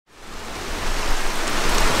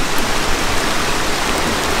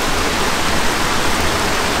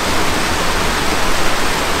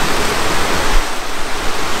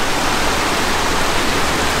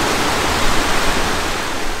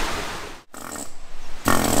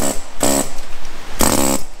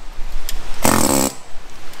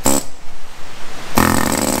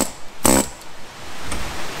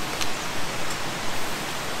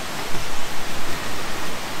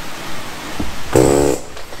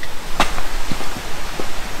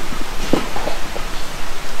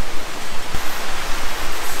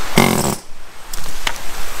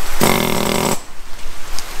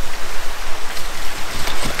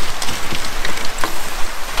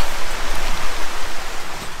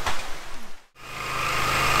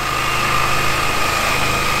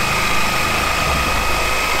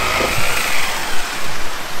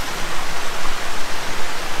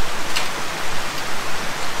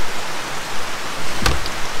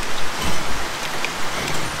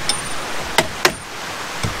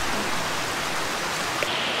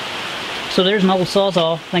So there's an old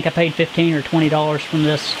Sawzall. I think I paid $15 or $20 from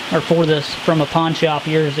this, or for this, from a pawn shop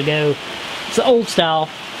years ago. It's the old style,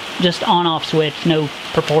 just on-off switch, no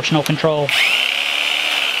proportional control.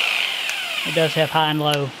 It does have high and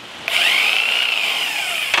low.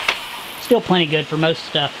 Still plenty good for most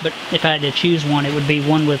stuff, but if I had to choose one, it would be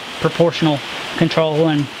one with proportional control,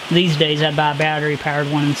 and these days I'd buy a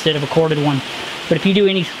battery-powered one instead of a corded one. But if you do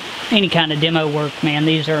any kind of demo work, man,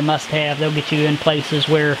 these are a must-have. They'll get you in places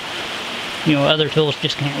where, you know, other tools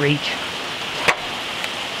just can't reach.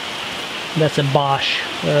 That's a Bosch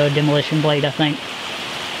demolition blade, I think.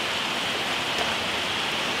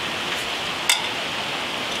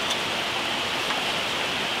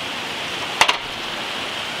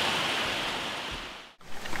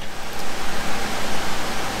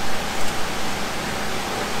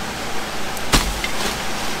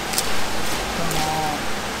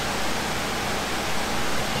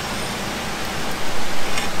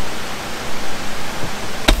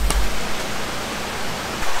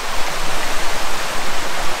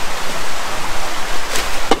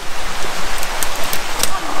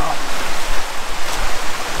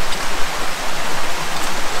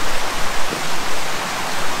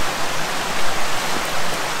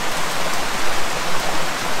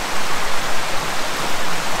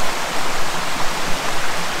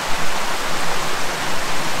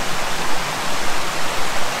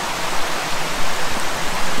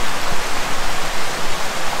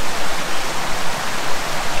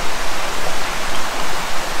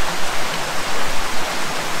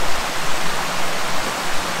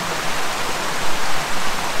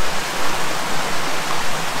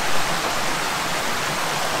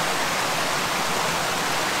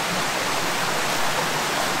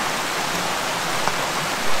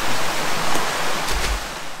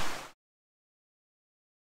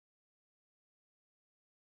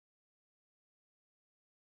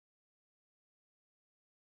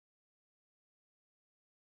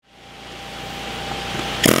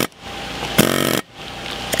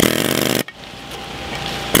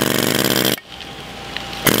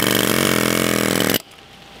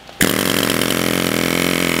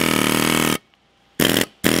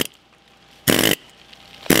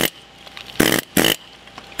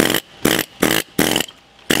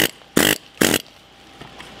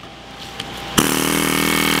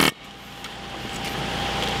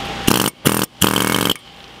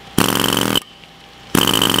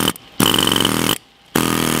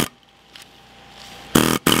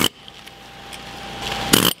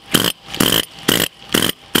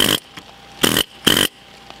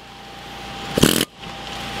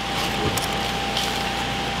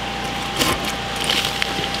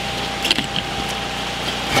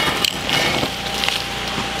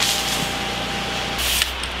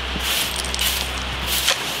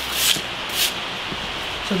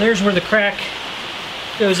 So there's where the crack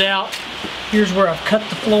goes out. Here's where I've cut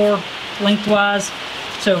the floor lengthwise.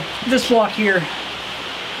 So this block here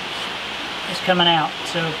is coming out.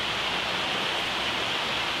 So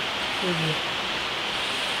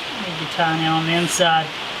maybe tying it on the inside.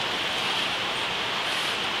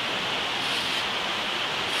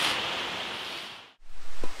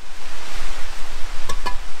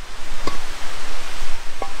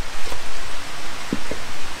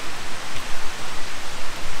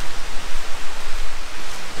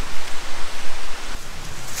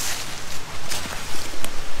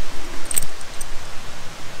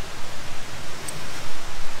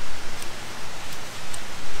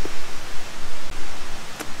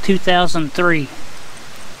 $2003.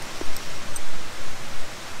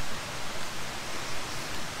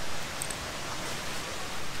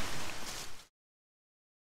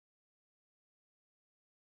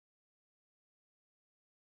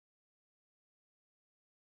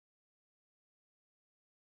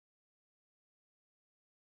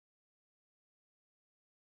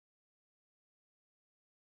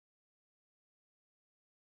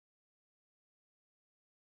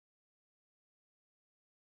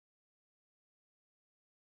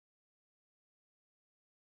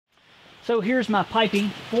 So here's my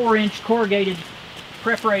piping, 4-inch corrugated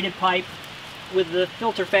perforated pipe with the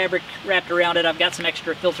filter fabric wrapped around it. I've got some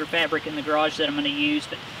extra filter fabric in the garage that I'm going to use,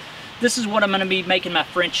 but this is what I'm going to be making my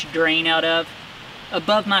French drain out of.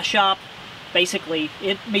 Above my shop, basically,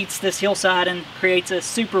 it meets this hillside and creates a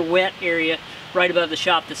super wet area right above the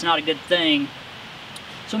shop that's not a good thing.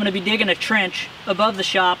 So I'm going to be digging a trench above the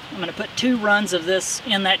shop. I'm going to put 2 runs of this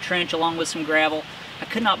in that trench along with some gravel. I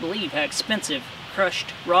could not believe how expensive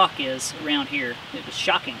crushed rock is around here. It was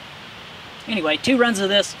shocking. Anyway, 2 runs of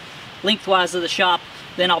this lengthwise of the shop.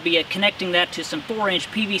 Then I'll be connecting that to some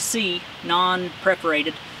 4-inch PVC,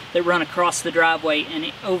 non-perforated, that run across the driveway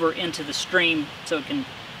and over into the stream, so it can,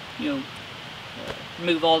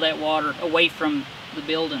 move all that water away from the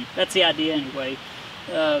building. That's the idea anyway.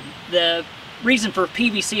 The reason for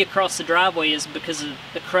PVC across the driveway is because of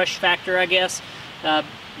the crush factor, I guess.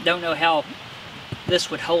 Don't know how this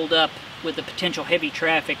would hold up with the potential heavy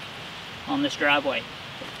traffic on this driveway.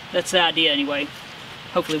 That's the idea anyway.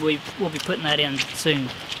 Hopefully we'll be putting that in soon.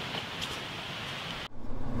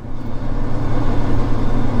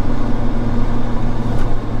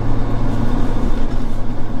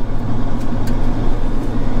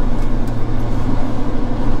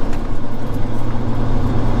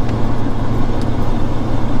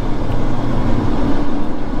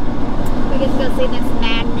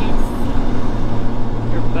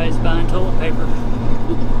 Everybody's buying toilet paper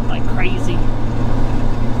like crazy.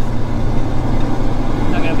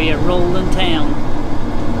 Not gonna be a rolling town.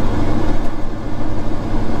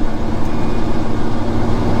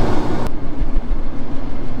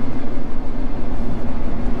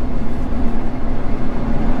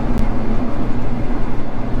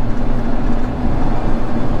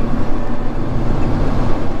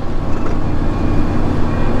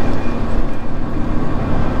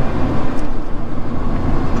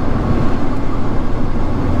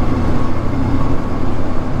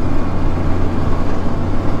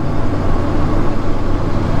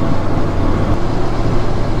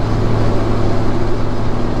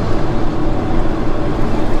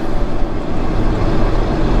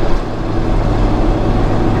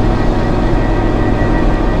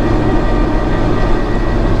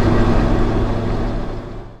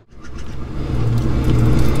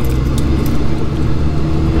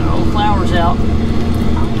 Out.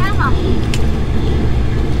 Oh yeah, Mommy.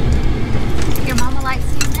 Your mama likes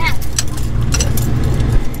seeing that.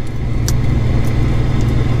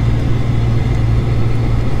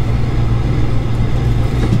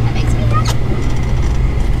 That makes me happy.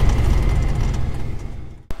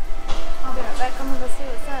 I'll be right back. I'm gonna go see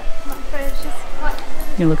what's up. My fridge is what?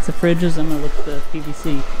 You gonna look at the fridges, I'm gonna look at the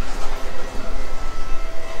PVC.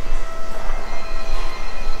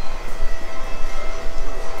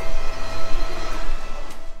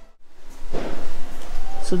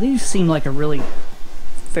 So these seem like a really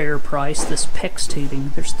fair price, this PEX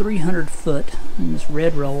tubing. There's 300 foot in this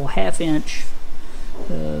red roll, 1/2 inch,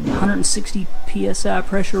 160 PSI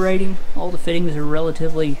pressure rating. All the fittings are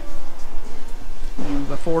relatively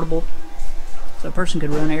affordable. So a person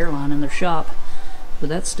could run airline in their shop with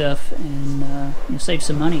that stuff and save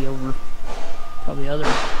some money over probably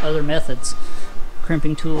other methods.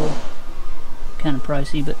 Crimping tool, kind of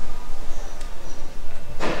pricey, but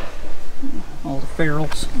all the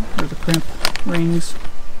ferrules or the crimp rings,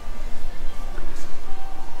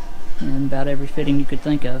 and about every fitting you could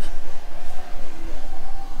think of.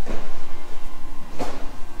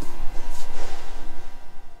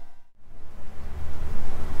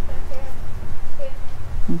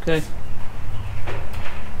 Okay.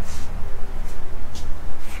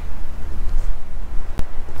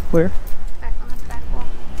 Where? Back on the back wall.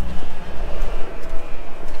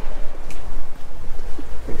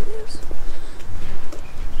 There it is.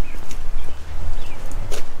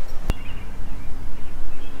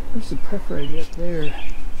 There's the perforated up there.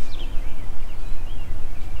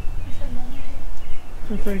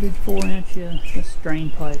 Perforated 4-inch, yeah. That's drain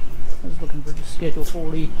pipe. I was looking for just Schedule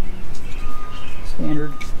 40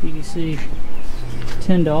 standard PVC.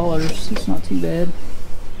 $10. It's not too bad.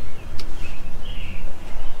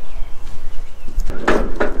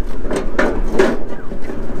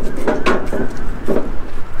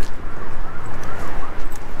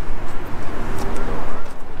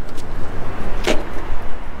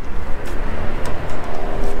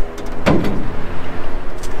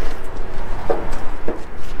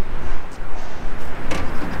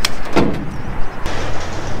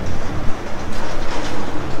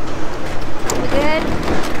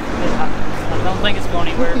 I don't think it's going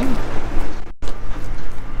anywhere.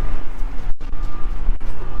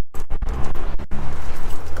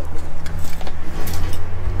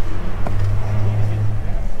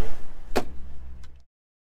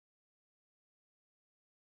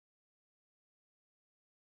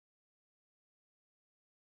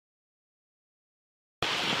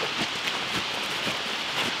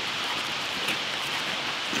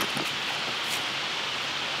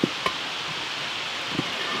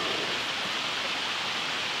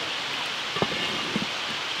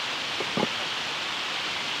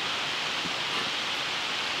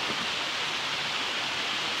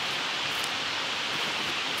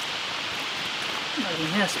 Bloody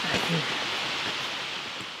mess back here.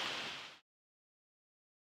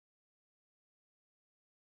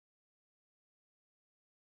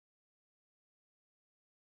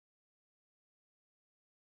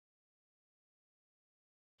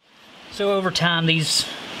 So over time, these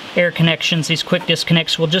air connections, these quick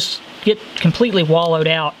disconnects will just get completely wallowed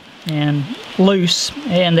out and loose,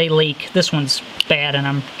 and they leak. This one's bad, and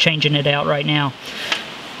I'm changing it out right now.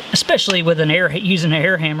 Especially with using an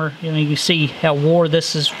air hammer, you know, you see how wore.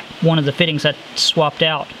 This is one of the fittings I swapped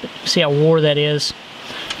out. But see how wore that is,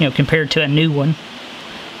 you know, compared to a new one.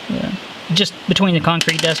 Just between the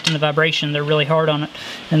concrete dust and the vibration, they're really hard on it.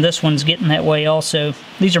 And this one's getting that way also.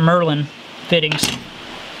 These are Merlin fittings.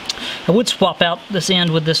 I would swap out this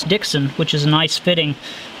end with this Dixon, which is a nice fitting.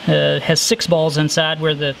 Has 6 balls inside,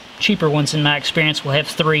 where the cheaper ones, in my experience, will have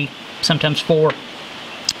 3, sometimes 4.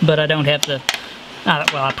 But I don't have the...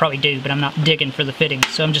 well, I probably do, but I'm not digging for the fittings.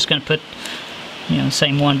 So I'm just going to put, you know, the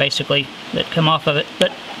same one, basically, that come off of it,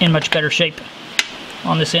 but in much better shape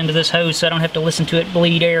on this end of this hose, so I don't have to listen to it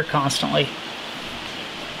bleed air constantly.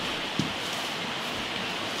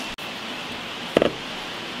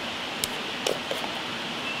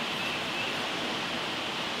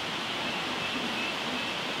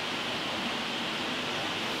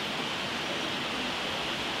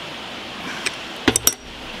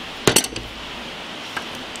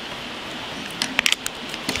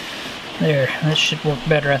 There, that should work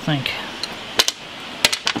better, I think.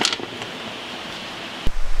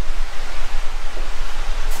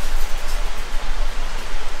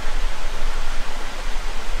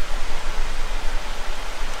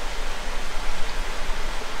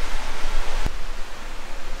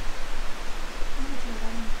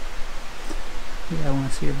 Yeah, I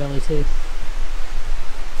want to see her belly too.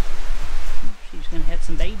 She's gonna have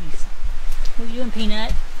some babies. What are you doing,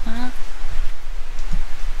 Peanut? Huh?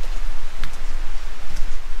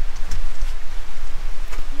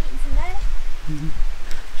 She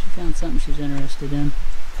found something she's interested in.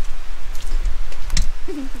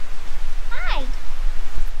 Hi!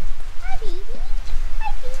 Hi, baby!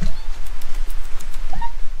 Hi, baby! Come on,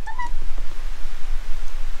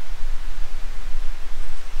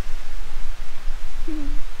 come on!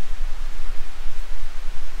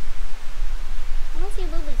 I want to see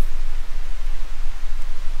your boobies.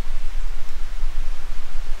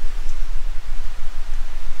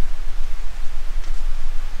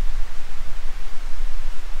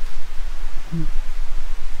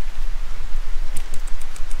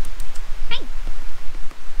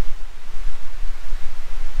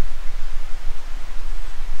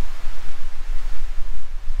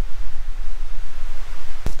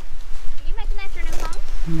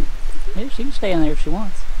 Yeah, she can stay in there if she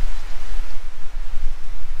wants.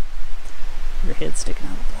 Her head's sticking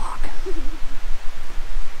out of the block.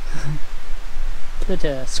 Put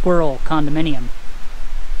a squirrel condominium.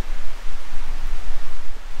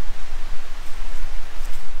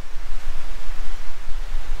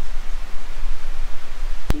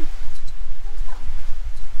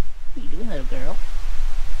 What are you doing, little girl?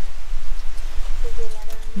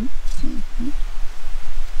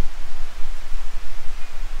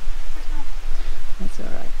 That's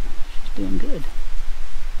alright. She's doing good.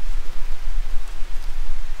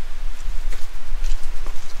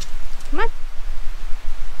 Come on.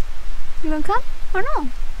 You gonna come or no?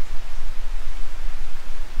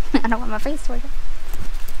 I don't want my face toward it.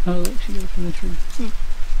 Oh, look, she goes from the tree. She's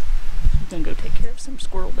gonna go take care of some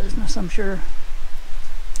squirrel business, I'm sure.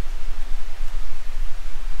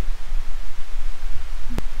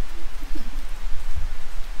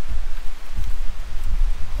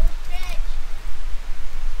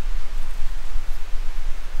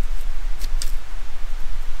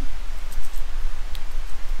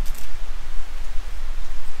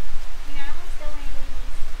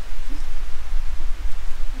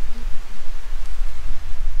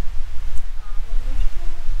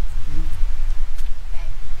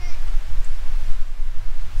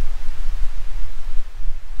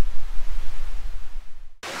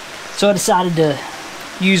 So I decided to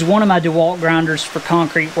use one of my DeWalt grinders for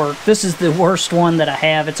concrete work. This is the worst one that I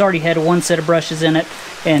have. It's already had one set of brushes in it,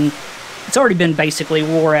 and it's already been basically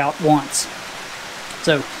wore out once.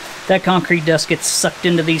 So that concrete dust gets sucked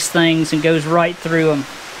into these things and goes right through them.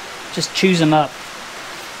 Just chews them up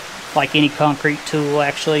like any concrete tool,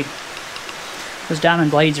 actually. Those diamond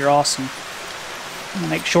blades are awesome. I'm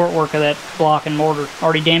gonna make short work of that block and mortar.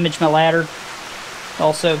 Already damaged my ladder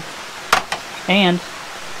also, and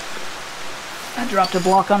I dropped a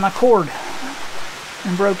block on my cord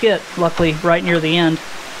and broke it, luckily right near the end.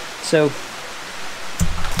 So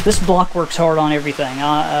this block works hard on everything.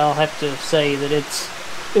 I'll have to say that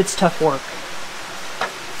it's tough work.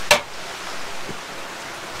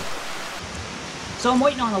 So I'm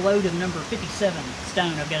waiting on a load of number 57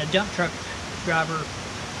 stone. I've got a dump truck driver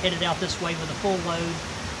headed out this way with a full load.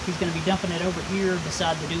 He's going to be dumping it over here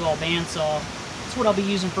beside the Dual bandsaw. That's what I'll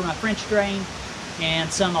be using for my French drain,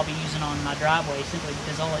 and some I'll be using on my driveway, simply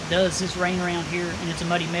because all it does is rain around here and it's a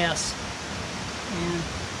muddy mess. And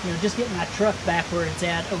you know, just getting my truck back where it's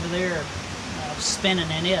at over there,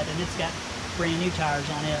 spinning in it, and it's got brand new tires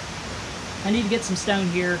on it. I need to get some stone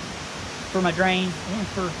here for my drain and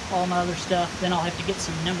for all my other stuff. Then I'll have to get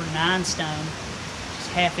some number 9 stone,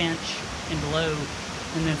 just 1/2 inch and below,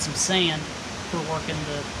 and then some sand for working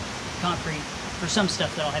the concrete for some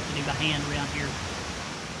stuff that I'll have to do by hand around here.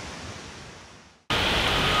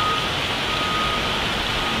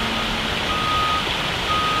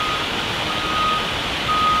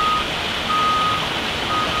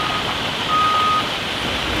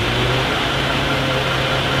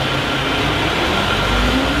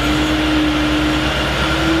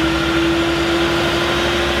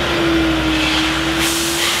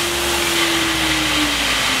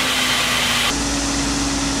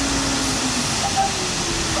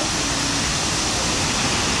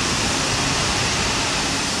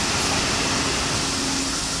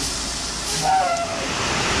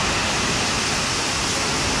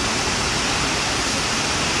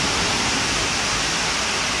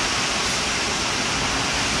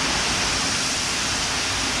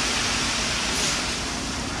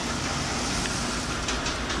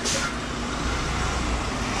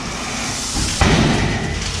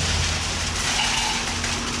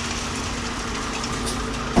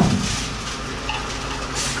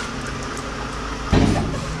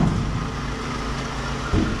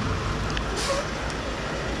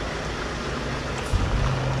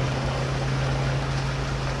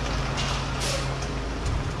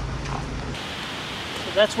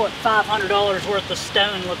 That's what $500 worth of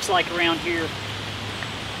stone looks like around here.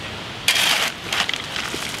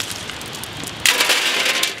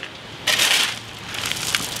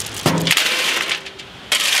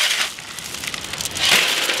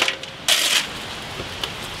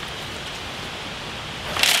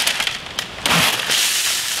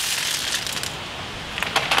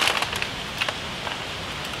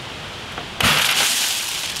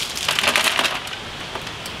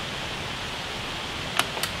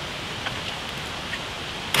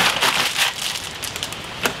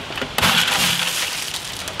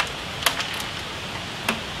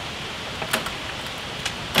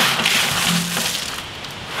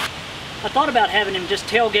 I thought about having him just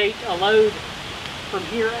tailgate a load from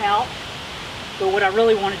here out, but what I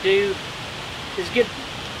really want to do is get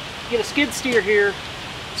a skid steer here,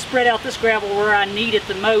 spread out this gravel where I need it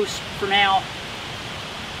the most for now,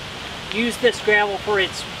 use this gravel for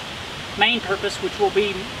its main purpose, which will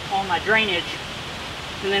be on my drainage,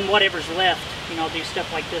 and then whatever's left, you know, I'll do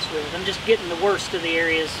stuff like this with. I'm just getting the worst of the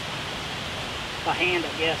areas by hand,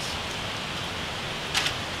 I guess.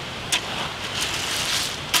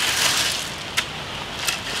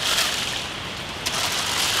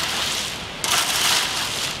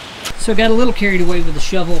 So I got a little carried away with the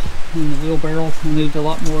shovel and the wheelbarrow. I moved a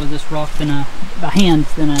lot more of this rock by hand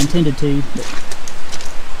than I intended to. But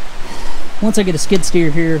once I get a skid steer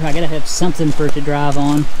here, I gotta have something for it to drive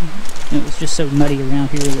on. And it was just so muddy around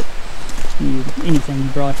here that anything you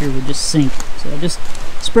brought here would just sink. So I just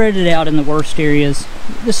spread it out in the worst areas.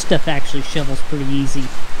 This stuff actually shovels pretty easy,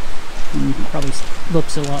 and probably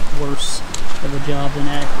looks a lot worse of a job than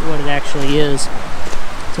what it actually is.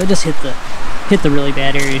 So I just hit the really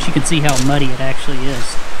bad areas. You can see how muddy it actually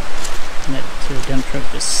is. And that dump truck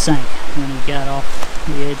just sank when we got off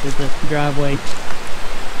the edge of the driveway.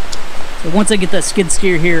 So once I get that skid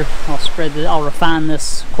steer here, I'll refine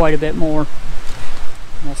this quite a bit more.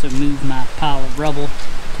 I'll also move my pile of rubble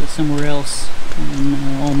to somewhere else,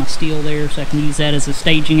 and all my steel there, so I can use that as a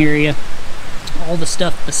staging area. All the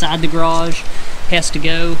stuff beside the garage has to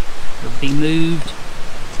go or be moved,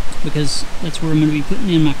 because that's where I'm going to be putting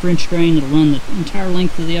in my French drain. It'll run the entire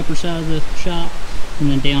length of the upper side of the shop,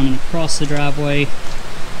 and then down and across the driveway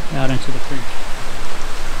out into the creek.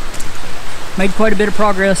 Made quite a bit of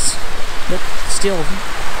progress, but still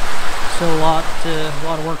a lot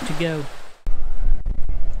of work to go.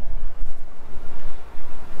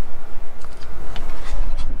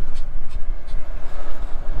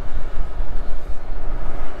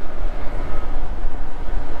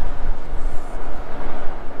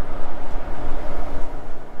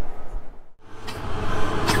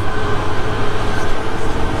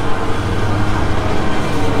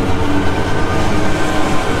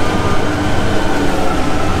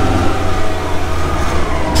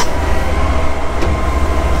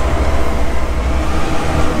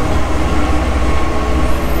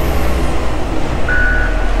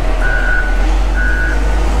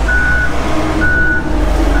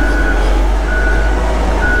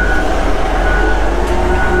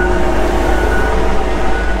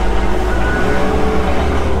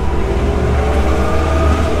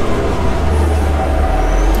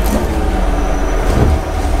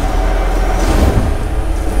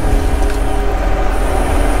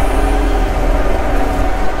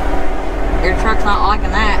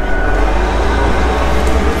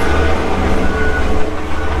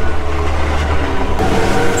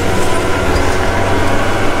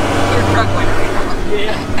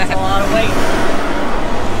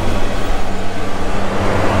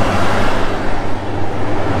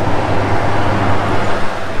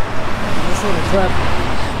 This little truck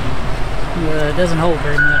doesn't hold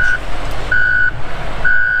very much.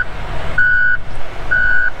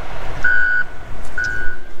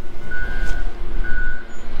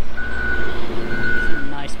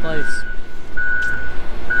 Nice place.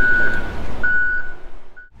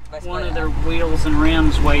 One of their wheels and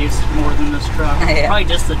rims weighs more than this truck. Yeah. Probably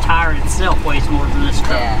just the tire itself weighs more than this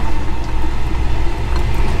truck. Yeah.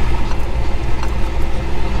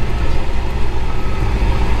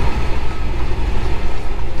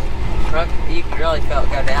 Truck, you really felt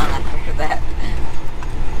go down after that.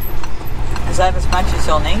 Is that as much as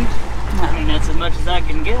you'll need? I mean, that's as much as I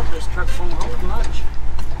can get. This truck won't hold much.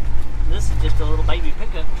 This is just a little baby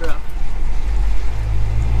pickup truck.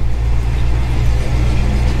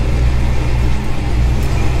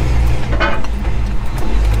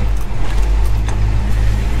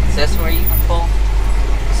 Is this where you can pull?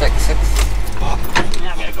 6'6"?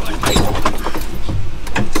 Now I gotta go ahead and take it.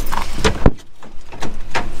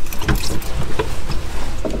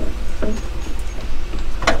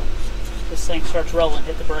 This thing starts rolling,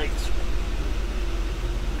 hit the brakes.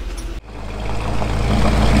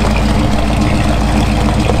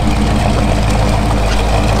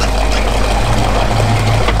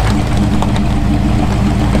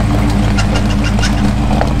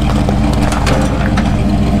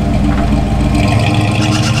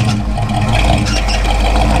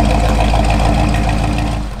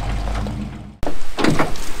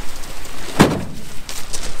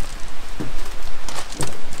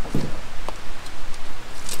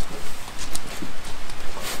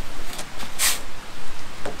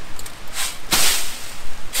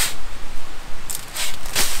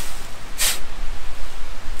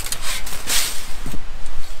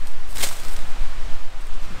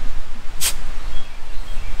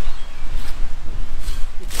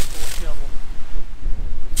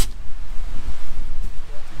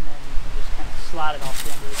 Slide it off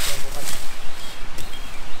the end of the shovel. Like,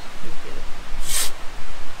 you get it.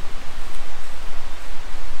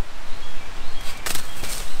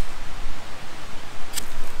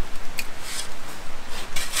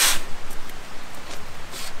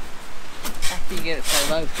 After you get it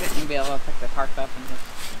so low, shouldn't you be able to pick the tarp up and just...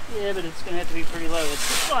 Yeah, but it's going to have to be pretty low.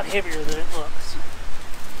 It's a lot heavier than it looks.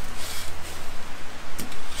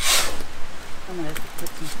 I'm going to have to put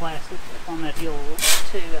some plastic up on that heel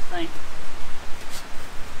too, I think.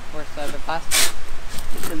 Where's the other plastic?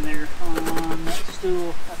 It's in there on that stool,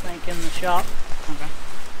 I think, in the shop. Okay.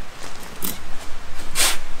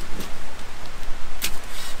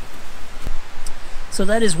 So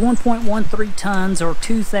that is 1.13 tons or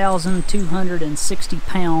 2,260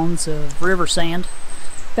 pounds of river sand.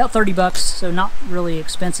 About 30 bucks, so not really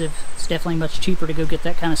expensive. It's definitely much cheaper to go get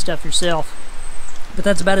that kind of stuff yourself. But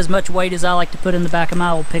that's about as much weight as I like to put in the back of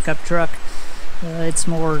my old pickup truck. It's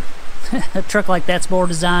more, a truck like that's more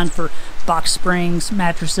designed for box springs,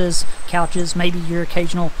 mattresses, couches, maybe your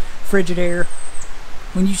occasional Frigidaire.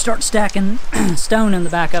 When you start stacking stone in the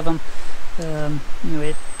back of them, you know,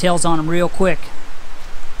 it tells on them real quick.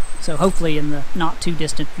 So hopefully in the not too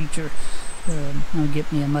distant future, it'll get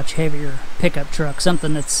me a much heavier pickup truck,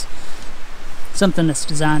 something that's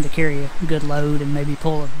designed to carry a good load and maybe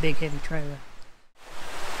pull a big heavy trailer.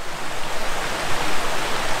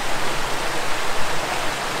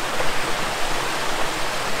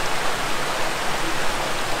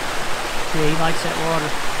 Yeah, he likes that water.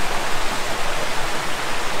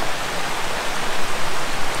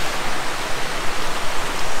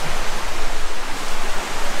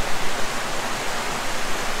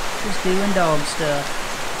 Just doing dog stuff.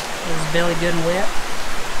 Is his belly good and wet?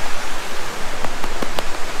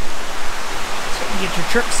 So you get your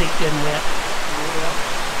truck seat good and wet.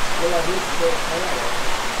 Well, I did put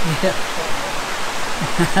Yeah.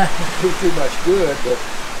 do too much good, but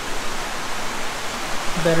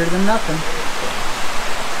Better than nothing.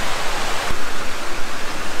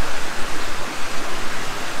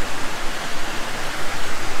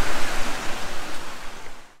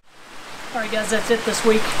 Alright guys, that's it this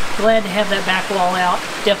week. Glad to have that back wall out.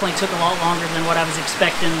 Definitely took a lot longer than what I was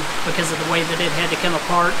expecting because of the way that it had to come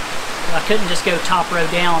apart. I couldn't just go top row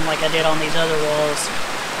down like I did on these other walls.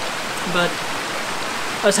 But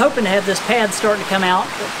I was hoping to have this pad starting to come out,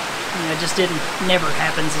 but you know, it just never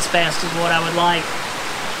happens as fast as what I would like.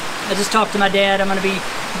 I just talked to my dad. I'm going to be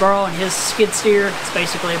borrowing his skid steer. It's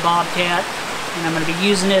basically a bobcat, and I'm going to be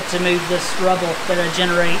using it to move this rubble that I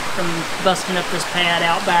generate from busting up this pad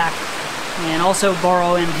out back, and also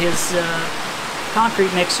borrowing his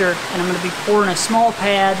concrete mixer, and I'm going to be pouring a small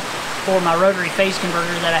pad for my rotary phase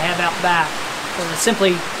converter that I have out back,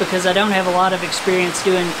 simply because I don't have a lot of experience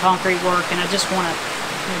doing concrete work, and I just want to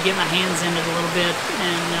get my hands in it a little bit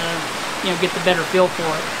and get the better feel for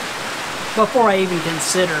it before I even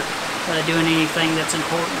consider doing anything that's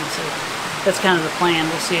important. So that's kind of the plan.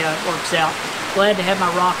 We'll see how it works out. Glad to have my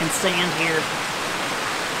rock and sand here.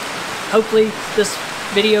 Hopefully this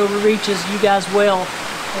video reaches you guys well.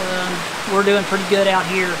 We're doing pretty good out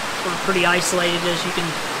here. We're pretty isolated, as you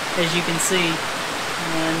can see,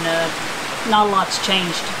 and not a lot's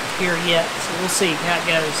changed here yet. So we'll see how it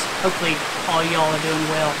goes. Hopefully all y'all are doing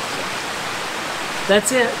well. So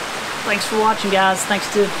that's it. Thanks for watching, guys.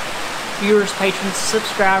 Thanks to viewers, patrons,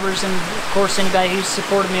 subscribers, and of course anybody who's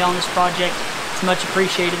supported me on this project. It's much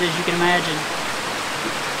appreciated, as you can imagine.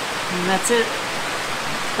 And that's it.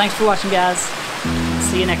 Thanks for watching, guys.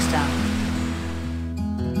 See you next time.